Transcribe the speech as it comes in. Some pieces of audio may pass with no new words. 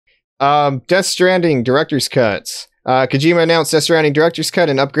Death Stranding Director's Cut. Kojima announced Death Stranding Director's Cut,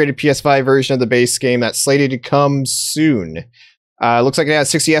 an upgraded PS5 version of the base game that's slated to come soon. Looks like it has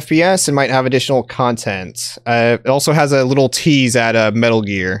 60 FPS and might have additional content. It also has a little tease at Metal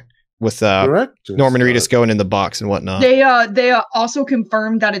Gear with Norman Reedus going in the box and whatnot. They also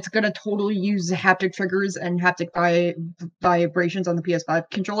confirmed that it's going to totally use haptic triggers and haptic vibrations on the PS5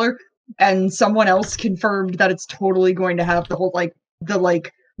 controller. And someone else confirmed that it's totally going to have the whole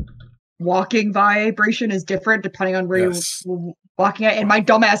walking vibration is different depending on where you're walking at. And my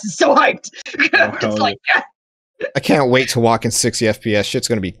dumbass is so hyped. It's like, I can't wait to walk in 60 FPS. Shit's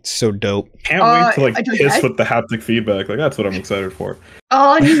gonna be so dope. Can't wait to piss with the haptic feedback. Like that's what I'm excited for.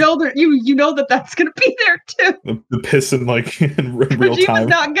 And you know that that's gonna be there too. The piss in in real time. Kojima's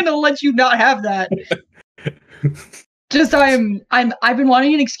not gonna let you not have that. Just I've been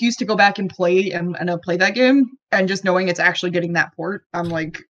wanting an excuse to go back and play that game, and just knowing it's actually getting that port, I'm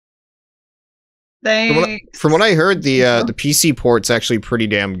like, thanks. From what I heard, the PC port's actually pretty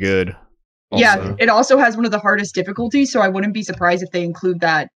damn good. Also. Yeah, it also has one of the hardest difficulties, so I wouldn't be surprised if they include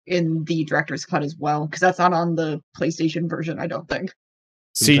that in the director's cut as well, because that's not on the PlayStation version, I don't think.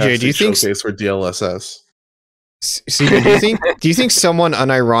 CJ, do you think showcase for DLSS? CJ, do you think someone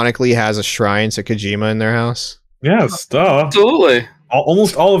unironically has a shrine to Kojima in their house? Yes, duh. Absolutely.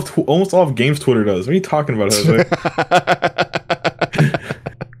 Almost all of Games Twitter does. What are you talking about, Jose?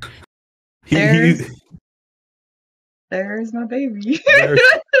 There's my baby.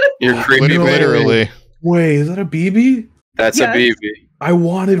 You're creepy, literally. Wait, is that a BB? That's a BB. I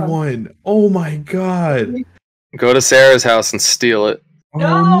wanted one. Oh my god. Go to Sarah's house and steal it.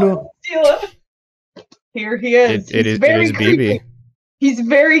 No. Steal it. Here he is. It is a BB. He's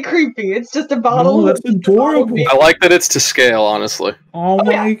very creepy. It's just a bottle. Oh, that's adorable. I like that it's to scale, honestly. Oh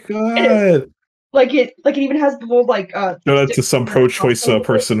my god. Like it even has the little show that to some pro-choice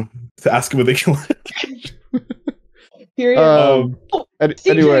person to ask him what they kill it. Here he is.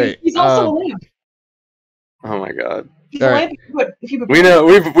 Anyway, he's also a lamp. Oh my god. He's a lamp. We know.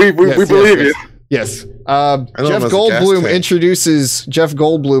 We believe you. Yes. Jeff Goldblum introduces Jeff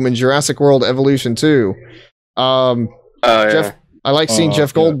Goldblum in Jurassic World Evolution 2. Jeff, I like seeing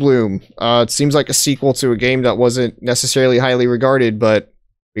Jeff Goldblum. It seems like a sequel to a game that wasn't necessarily highly regarded, but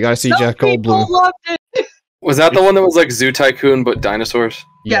we gotta see Jeff Goldblum. Loved it. Was that the one that was like Zoo Tycoon but dinosaurs?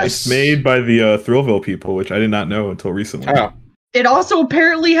 Yes. It's made by the Thrillville people, which I did not know until recently. Oh. It also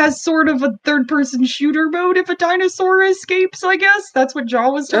apparently has sort of a third-person shooter mode if a dinosaur escapes, I guess. That's what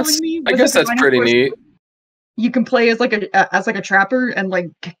Jaw was telling me. I guess that's pretty neat. You can play as like a trapper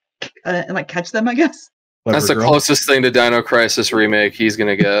and catch them, I guess. That's the closest thing to Dino Crisis remake he's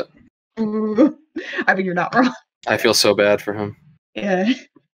gonna get. I mean, you're not wrong. I feel so bad for him. Yeah.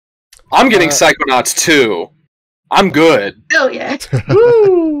 I'm getting Psychonauts 2. I'm good. Hell yeah.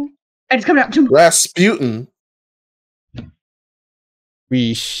 Woo! And it's coming out too. Rasputin.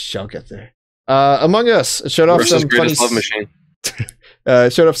 We shall get there. Among Us showed off some funny love machine.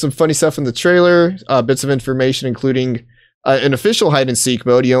 Showed off some funny stuff in the trailer. Bits of information, including an official hide and seek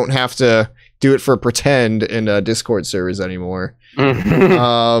mode. You don't have to do it for pretend in Discord servers anymore.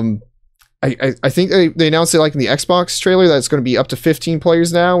 I think they announced it like in the Xbox trailer that it's going to be up to 15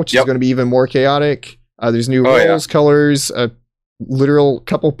 players now, which is going to be even more chaotic. There's new roles, colors, literal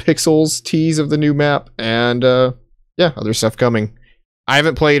couple pixels tease of the new map, and other stuff coming. I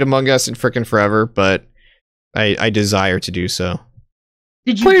haven't played Among Us in frickin' forever, but I desire to do so.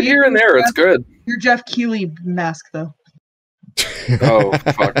 Did you play it here and there? It's good. Your Jeff Keighley mask, though. Oh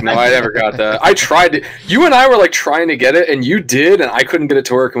fuck! No, I never got that. I tried to. You and I were like trying to get it, and you did, and I couldn't get it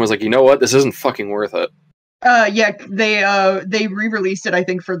to work, and was like, you know what? This isn't fucking worth it. Yeah, they re-released it, I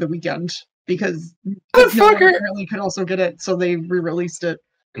think, for the weekend because apparently could also get it, so they re-released it.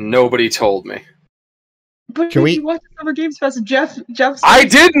 Nobody told me. But can we watch the Summer Games Fest? Jeff's I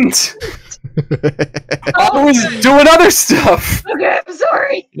didn't. I was doing other stuff. Okay, I'm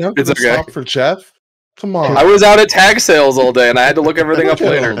sorry. No, it's okay. Stop for Jeff. Come on. I was out at tag sales all day, and I had to look everything up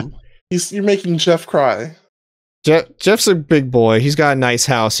later. You're making Jeff cry. Jeff's a big boy. He's got a nice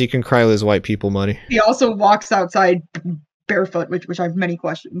house. He can cry with his white people money. He also walks outside barefoot, which I have many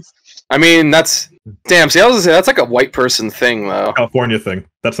questions. I mean, that's damn. See, I was gonna say that's like a white person thing, though. California thing.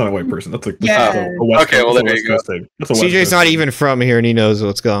 That's not a white person. That's a West okay. Well, there you go. CJ's not even from here, and he knows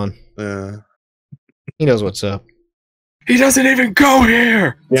what's going. Yeah, he knows what's up. He doesn't even go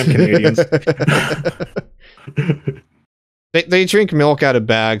here. Damn Canadians. They drink milk out of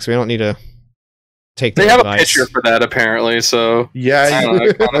bags. We don't need to take. They have advice. A picture for that, apparently. So yeah,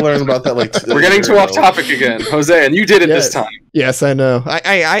 I learned about that. Like we're getting too off topic again, Jose, and you did it this time. Yes, I know.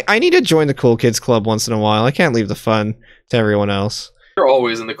 I need to join the cool kids club once in a while. I can't leave the fun to everyone else. You're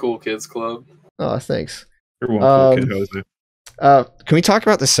always in the cool kids club. Oh, thanks. You're one cool kid, Jose. Can we talk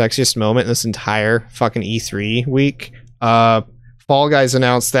about the sexiest moment in this entire fucking E3 week? Fall Guys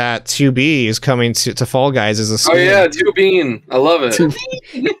announced that 2B is coming to Fall Guys as a skin. Oh yeah, 2Bean. I love it.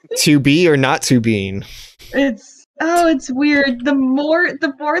 2B or not 2Bean? It's weird. The more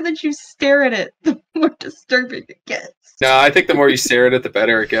that you stare at it, the more disturbing it gets. No, I think the more you stare at it, the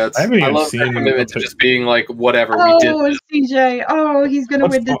better it gets. I haven't even love seen their commitment to it. just being like, whatever, we did Oh, this. CJ. Oh, he's gonna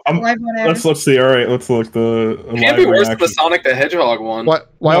win this live on air. Let's see. All right, let's look. It can't be worse than the Sonic the Hedgehog one.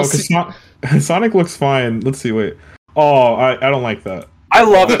 What? Why else? Sonic looks fine. Let's see. Wait. Oh, I don't like that. I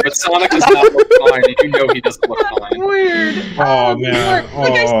love it, but Sonic does not look fine. You know he doesn't look fine. Weird. Oh, man.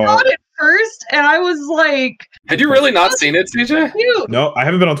 Like I saw it first, and I was like, had you really not seen it, CJ? cute. No, I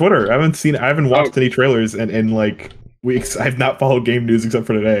haven't been on Twitter. I haven't watched any trailers in like weeks. I've not followed game news except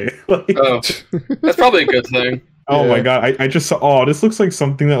for today. Oh, that's probably a good thing. Oh my god, I just saw. Oh, this looks like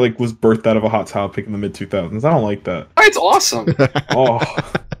something that like was birthed out of a Hot Topic in the mid 2000s. I don't like that. It's awesome.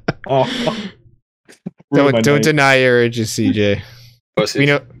 Don't deny your urges, CJ. We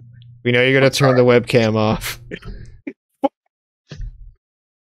know you're gonna turn the webcam off.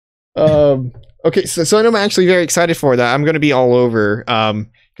 Okay, so I'm actually very excited for that. I'm gonna be all over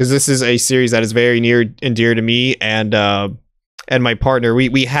because this is a series that is very near and dear to me and my partner.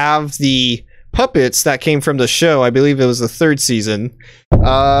 We have the puppets that came from the show. I believe it was the 3rd season.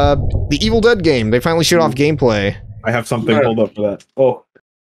 The Evil Dead game. They finally showed off gameplay. I have something pulled up for that. Oh.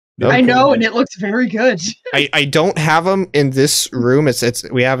 I know, and it looks very good. I don't have them in this room.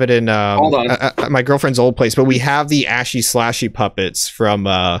 We have it in Hold on. my girlfriend's old place, but we have the Ashy Slashy puppets from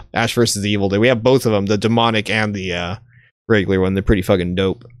Ash vs. the Evil Dead. We have both of them, the demonic and the regular one. They're pretty fucking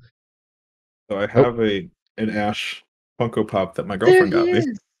dope. So I have an Ash Funko Pop that my girlfriend got me.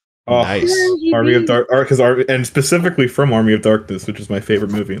 Oh, Nice. Army of Dark, and specifically from Army of Darkness, which is my favorite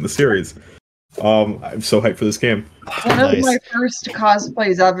movie in the series. I'm so hyped for this game. One of my first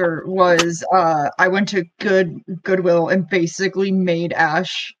cosplays ever was I went to Goodwill and basically made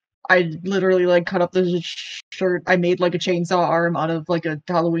Ash. I literally like cut up the shirt. I made like a chainsaw arm out of like a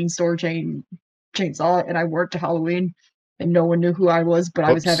Halloween store chainsaw, and I wore it to Halloween, and no one knew who I was, but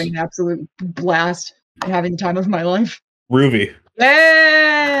I was having an absolute blast and having the time of my life. Ruby.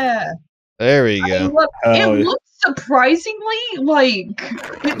 Yeah. There we go. It looks surprisingly like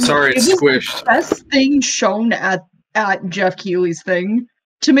I'm sorry, it's squished. The best thing shown at Jeff Keighley's thing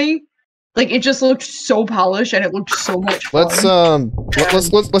to me. Like it just looked so polished and it looked so much fun.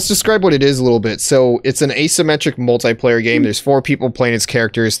 Let's describe what it is a little bit. So it's an asymmetric multiplayer game. There's 4 people playing as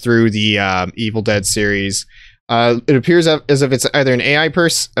characters through the Evil Dead series. It appears as if it's either an AI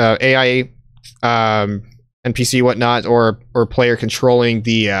NPC whatnot, or player controlling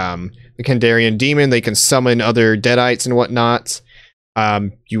the Kandarian demon. They can summon other deadites and whatnot.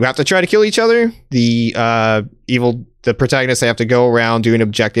 You have to try to kill each other. The protagonists, they have to go around doing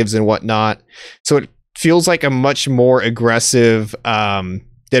objectives and whatnot. So it feels like a much more aggressive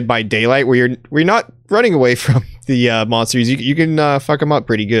Dead by Daylight, where you're not running away from the monsters. You can fuck them up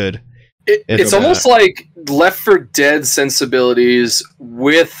pretty good. It's almost like Left 4 Dead sensibilities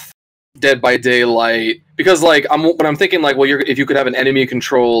with Dead by Daylight, because like when I'm thinking like, well, if you could have an enemy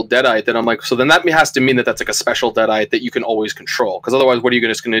control deadite, then I'm like, so then that has to mean that that's like a special deadite that you can always control, because otherwise what are you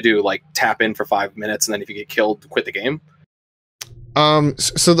just going to do, like tap in for 5 minutes and then if you get killed, quit the game?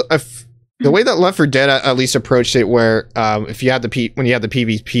 So the way that Left 4 Dead at least approached it, where if you had when you had the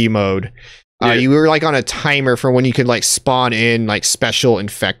PvP mode, you were like on a timer for when you could like spawn in like special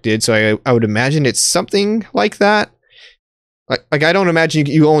infected. So I would imagine it's something like that. Like I don't imagine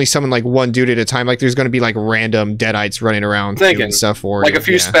you only summon like one dude at a time. Like there's going to be like random deadites running around doing stuff for like you. A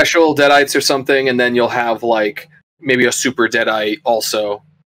few special deadites or something, and then you'll have like maybe a super deadite also.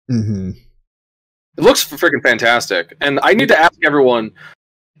 Mm-hmm. It looks freaking fantastic, and I need to ask everyone: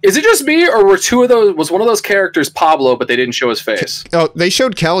 is it just me, or was one of those characters Pablo, but they didn't show his face? Oh, they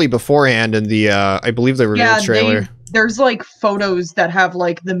showed Kelly beforehand in the I believe the reveal trailer. There's like photos that have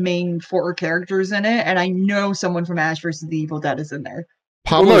like the main 4 characters in it, and I know someone from Ash vs. the Evil Dead is in there.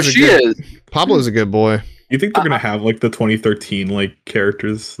 Pablo's a good boy. You think they're gonna have like the 2013 like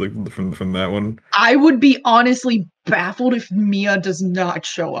characters like from that one? I would be honestly baffled if Mia does not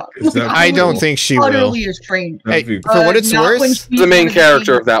show up. I don't think she will. Utterly estranged. Hey, for what it's worth, the main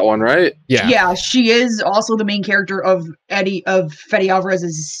character of that one, right? Yeah, she is also the main character of Fede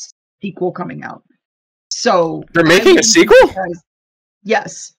Alvarez's sequel coming out. So they're making a sequel?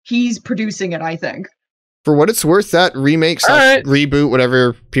 Yes, he's producing it, I think. For what it's worth, that remake, reboot,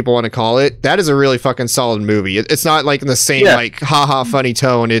 whatever people want to call it, that is a really fucking solid movie. It's not like in the same like haha funny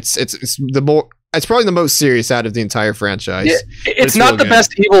tone. It's the It's probably the most serious out of the entire franchise. Yeah, it's not the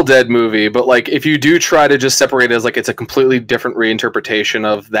best Evil Dead movie, but like if you do try to just separate it as like it's a completely different reinterpretation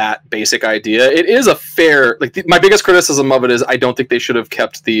of that basic idea, it is a fair. Like my biggest criticism of it is I don't think they should have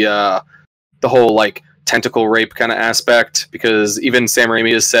kept the whole like tentacle rape kind of aspect, because even Sam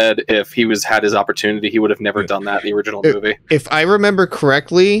Raimi has said if he had his opportunity, he would have never done that in the original movie. If I remember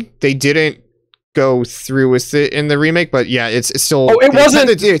correctly, they didn't go through with it in the remake, but yeah, it's still. Oh, it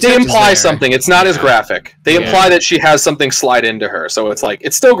wasn't. They imply something. It's not as graphic. They imply that she has something slide into her, so it's like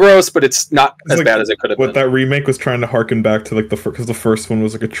it's still gross, but it's not as like, bad as it could have been. What that remake was trying to harken back to, like because the first one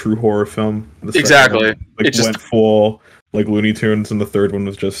was like a true horror film. Exactly. One, like it just went full like Looney Tunes, and the third one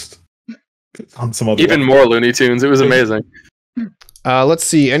was just on some other. Even more Looney Tunes. It was amazing. Let's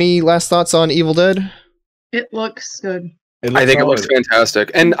see. Any last thoughts on Evil Dead? It looks good. I think it looks fantastic.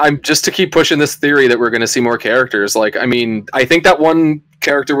 And I'm just to keep pushing this theory that we're going to see more characters. Like, I mean, I think that one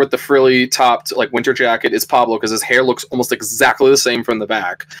character with the frilly topped like winter jacket is Pablo, because his hair looks almost exactly the same from the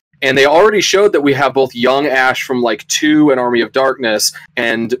back. And they already showed that we have both young Ash from like 2 and Army of Darkness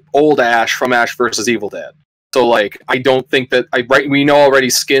and old Ash from Ash versus Evil Dead. So like, I don't think that we know already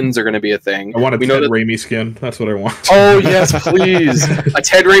skins are going to be a thing. I want a Ted Raimi skin. That's what I want. Oh yes, please! A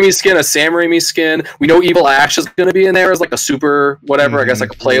Ted Raimi skin, a Sam Raimi skin. We know Evil Ash is going to be in there as like a super whatever. I guess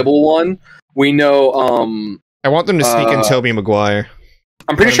like a playable one. We know. I want them to sneak in Tobey Maguire.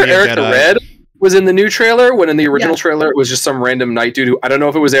 I'm pretty sure Eric the Red was in the new trailer. When in the original trailer, it was just some random knight dude who I don't know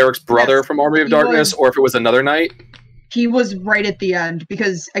if it was Eric's brother from Army of Darkness or if it was another knight. He was right at the end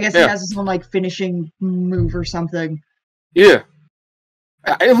because I guess he has his own like finishing move or something. Yeah,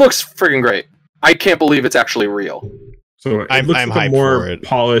 it looks freaking great. I can't believe it's actually real. So I'm like more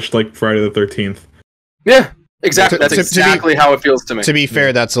polished, like Friday the 13th. Yeah, exactly. That's exactly how it feels to me. To be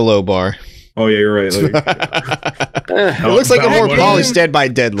fair, that's a low bar. Oh yeah, you're right. Like, it looks like a more polished Dead by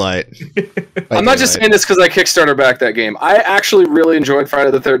Daylight. I'm not just saying this because I Kickstarter backed that game. I actually really enjoyed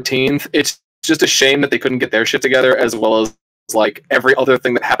Friday the 13th. It's just a shame that they couldn't get their shit together, as well as like every other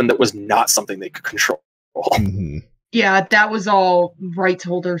thing that happened that was not something they could control. Mm-hmm. Yeah, that was all rights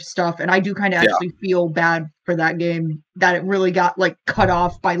holder stuff, and I do kind of actually feel bad for that game, that it really got like cut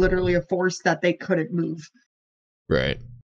off by literally a force that they couldn't move. Right.